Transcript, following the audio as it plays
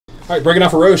All right, breaking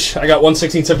out for Roche. I got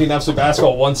 116-17 Absolute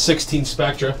Basketball, 116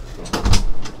 Spectra.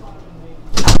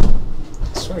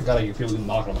 I swear to God, I hear people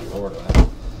knocking on my door today.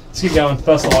 Let's keep going.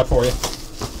 Best of luck for you.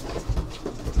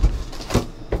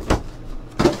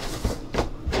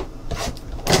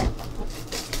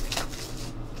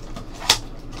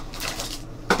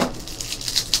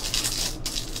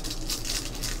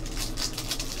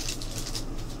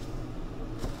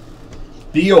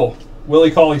 Beal,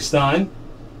 Willie Cauley-Stein.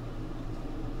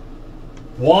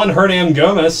 Juan Hernan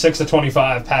Gomez,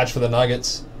 6/25 patch for the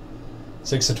Nuggets.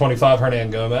 6/25 Hernan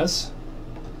Gomez.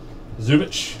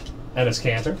 Zubic, Enes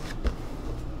Kanter.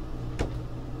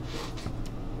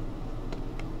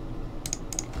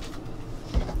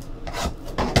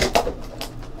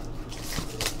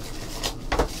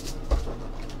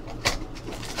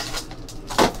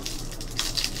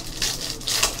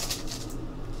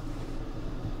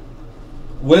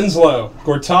 Winslow,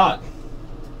 Gortat.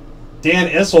 Dan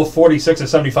Issel,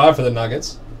 46/75 for the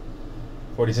Nuggets.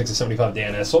 46/75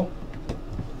 Dan Issel.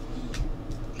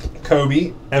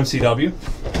 Kobe, MCW.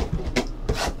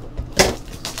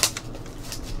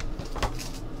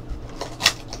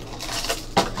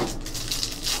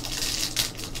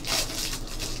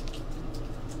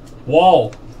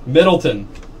 Wall, Middleton.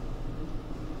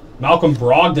 Malcolm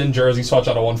Brogdon, jersey swatch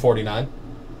out of 149.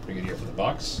 Pretty good year for the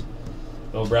Bucks.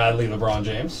 Bill Bradley, LeBron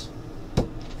James.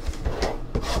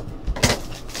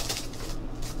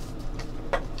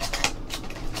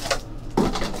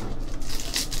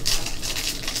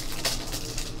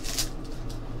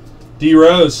 D.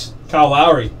 Rose, Kyle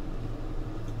Lowry.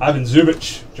 Ivan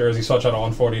Zubic, jersey swatch out of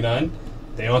 149.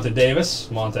 Deonta Davis,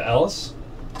 Monta Ellis.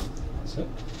 That's it.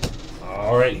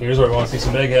 All right, here's where we want to see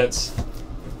some big hits.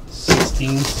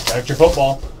 16 Spectra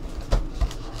football.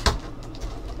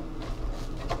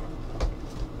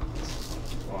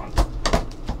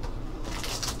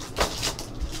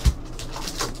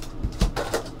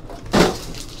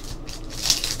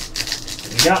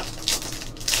 Got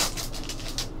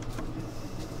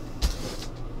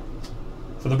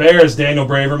for the Bears, Daniel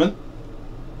Braverman,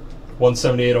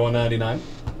 178/199.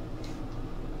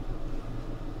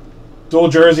 Dual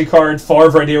jersey card, Favre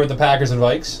right here with the Packers and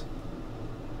Vikes.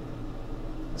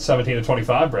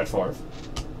 17/25, Brett Favre.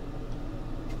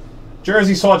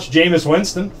 Jersey swatch, Jameis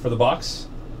Winston for the Bucks.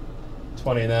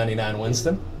 20/99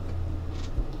 Winston.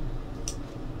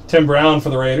 Tim Brown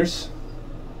for the Raiders.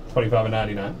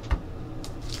 25/99.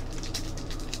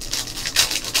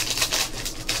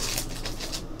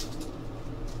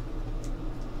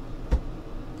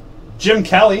 Jim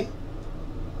Kelly,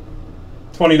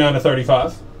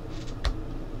 29/35.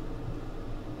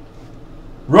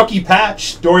 Rookie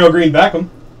patch, Dorial Green Beckham,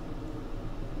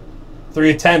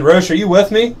 3/10. Roche, are you with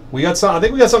me? We got some. I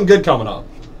think we got something good coming up.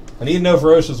 I need to know if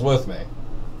Roche is with me.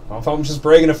 If I'm just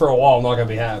breaking it for a wall, I'm not gonna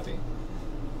be happy.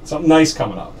 Something nice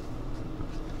coming up.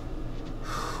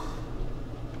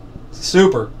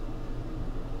 Super.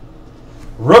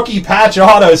 Rookie patch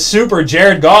auto, super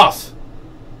Jared Goff.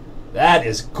 That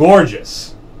is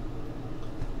gorgeous.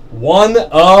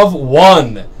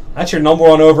 1/1. That's your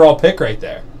 #1 overall pick right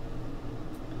there.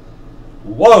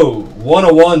 Whoa.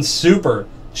 1/1 super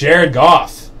Jared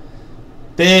Goff.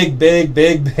 Big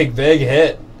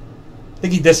hit. I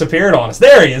think he disappeared on us.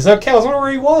 There he is. Okay, I was wondering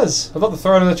where he was. I was about to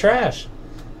throw it in the trash.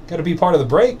 Got to be part of the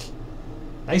break.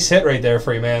 Nice hit right there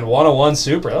for you, man. 1/1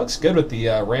 super. That looks good with the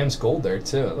Rams gold there,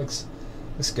 too. It looks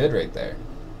good right there.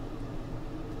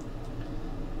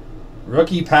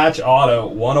 Rookie patch auto,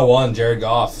 1/1, Jared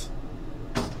Goff.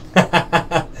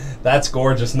 That's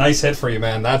gorgeous. Nice hit for you,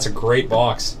 man. That's a great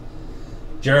box.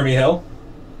 Jeremy Hill,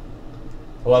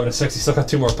 11/60. Still got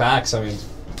 2 more packs. I mean,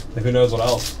 who knows what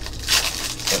else.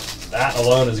 But that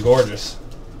alone is gorgeous.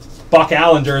 Buck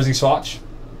Allen jersey swatch.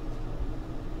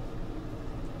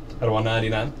 Out of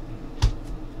 199.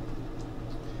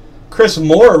 Chris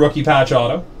Moore rookie patch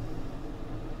auto.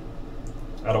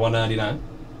 Out of 199.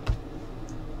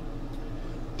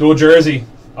 Dual jersey,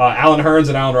 Allen Hurns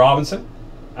and Allen Robinson,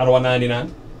 out of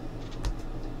 199.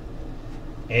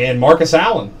 And Marcus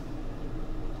Allen,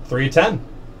 3/10.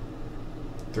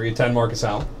 3/10 Marcus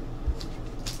Allen.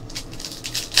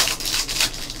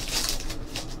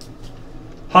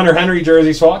 Hunter Henry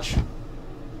jersey swatch,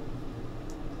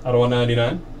 out of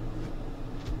 199.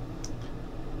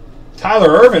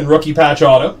 Tyler Irvin rookie patch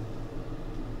auto,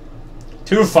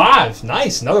 2/5.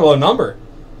 Nice, another low number.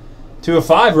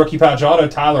 2/5 rookie patch auto,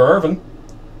 Tyler Irvin.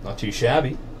 Not too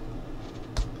shabby.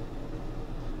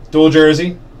 Dual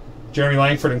jersey, Jeremy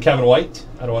Langford and Kevin White,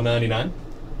 out of 199.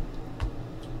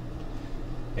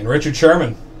 And Richard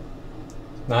Sherman,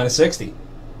 9/60.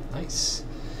 Nice.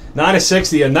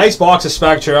 9/60. A nice box of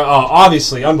Spectra.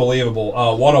 Obviously, unbelievable.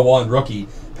 101 rookie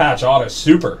patch auto.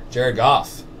 Super. Jared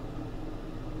Goff.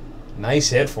 Nice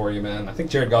hit for you, man. I think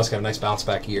Jared Goff's got a nice bounce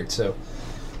back year, too.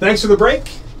 Thanks for the break,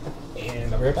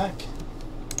 and I'll be right back.